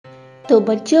तो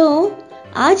बच्चों,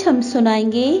 आज हम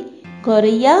सुनाएंगे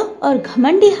गौरैया और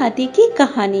घमंडी हाथी की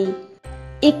कहानी।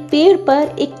 एक पेड़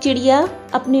पर एक चिड़िया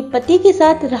अपने पति के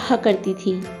साथ रहा करती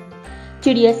थी।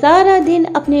 चिड़िया सारा दिन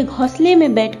अपने घोंसले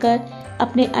में बैठकर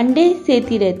अपने अंडे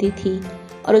सेती रहती थी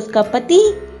और उसका पति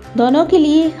दोनों के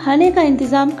लिए खाने का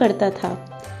इंतजाम करता था।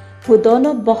 वो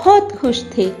दोनों बहुत खुश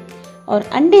थे और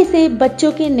अंडे से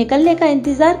बच्चों के निकलने का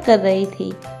इंतजार कर रहे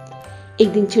थे। एक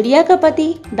दिन चिड़िया का पति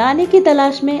दाने की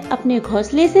तलाश में अपने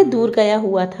घोंसले से दूर गया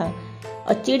हुआ था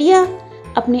और चिड़िया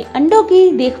अपने अंडों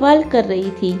की देखभाल कर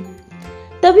रही थी।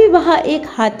 तभी वहां एक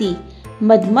हाथी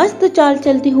मदमस्त चाल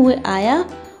चलते हुए आया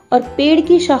और पेड़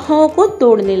की शाखाओं को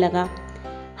तोड़ने लगा।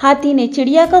 हाथी ने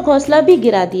चिड़िया का घोंसला भी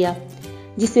गिरा दिया,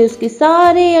 जिससे उसके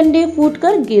सारे अंडे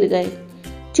फूटकर गिर गए।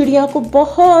 चिड़िया को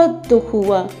बहुत दुख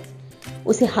हुआ।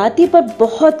 उसे हाथी पर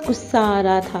बहुत गुस्सा आ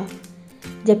रहा था।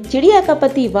 जब चिड़िया का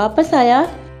पति वापस आया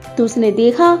तो उसने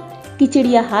देखा कि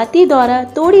चिड़िया हाथी द्वारा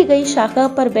तोड़ी गई शाखा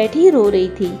पर बैठी रो रही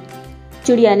थी।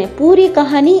 चिड़िया ने पूरी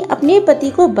कहानी अपने पति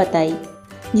को बताई,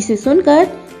 जिसे सुनकर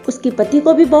उसके पति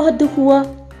को भी बहुत दुख हुआ।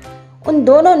 उन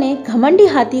दोनों ने घमंडी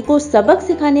हाथी को सबक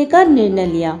सिखाने का निर्णय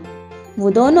लिया।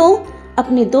 वो दोनों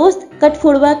अपने दोस्त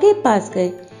कठफोड़वा के पास गए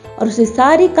और उसे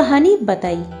सारी कहानी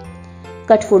बताई।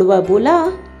 कठफोड़वा बोला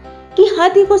कि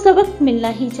हाथी को सबक मिलना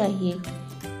ही चाहिए।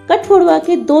 कठफोड़वा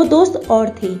के दो दोस्त और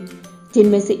थे,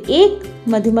 जिनमें से एक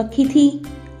मधुमक्खी थी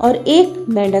और एक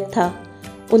मेंढक था।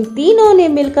 उन तीनों ने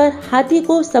मिलकर हाथी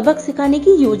को सबक सिखाने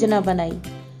की योजना बनाई,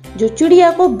 जो चिड़िया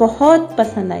को बहुत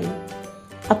पसंद आई।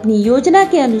 अपनी योजना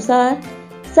के अनुसार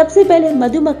सबसे पहले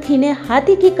मधुमक्खी ने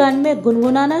हाथी के कान में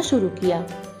गुनगुनाना शुरू किया।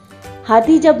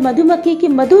 हाथी जब मधुमक्खी की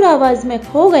मधुर आवाज में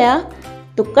खो गया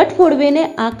तो कठफोड़वे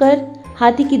ने आकर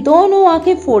हाथी की दोनों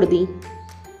आंखें फोड़ दी।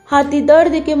 हाथी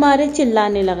दर्द के मारे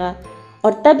चिल्लाने लगा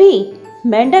और तभी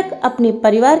मेंढक अपने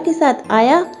परिवार के साथ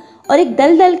आया और एक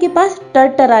दलदल के पास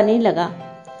टरटराने लगा।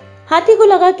 हाथी को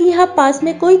लगा कि यहाँ पास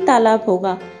में कोई तालाब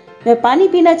होगा। वह पानी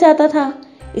पीना चाहता था,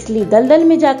 इसलिए दलदल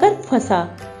में जाकर फंसा।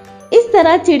 इस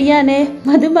तरह चिड़िया ने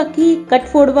मधुमक्खी,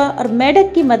 कठफोड़वा और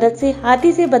मेंढक की मदद से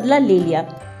हाथी से बदला ले लिया।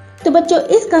 तो बच्चों,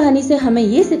 इस कहानी से हमें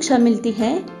ये शिक्षा मिलती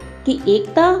है कि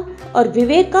एकता और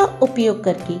विवेक का उपयोग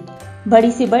करके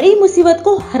बड़ी से बड़ी मुसीबत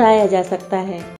को हराया जा सकता है।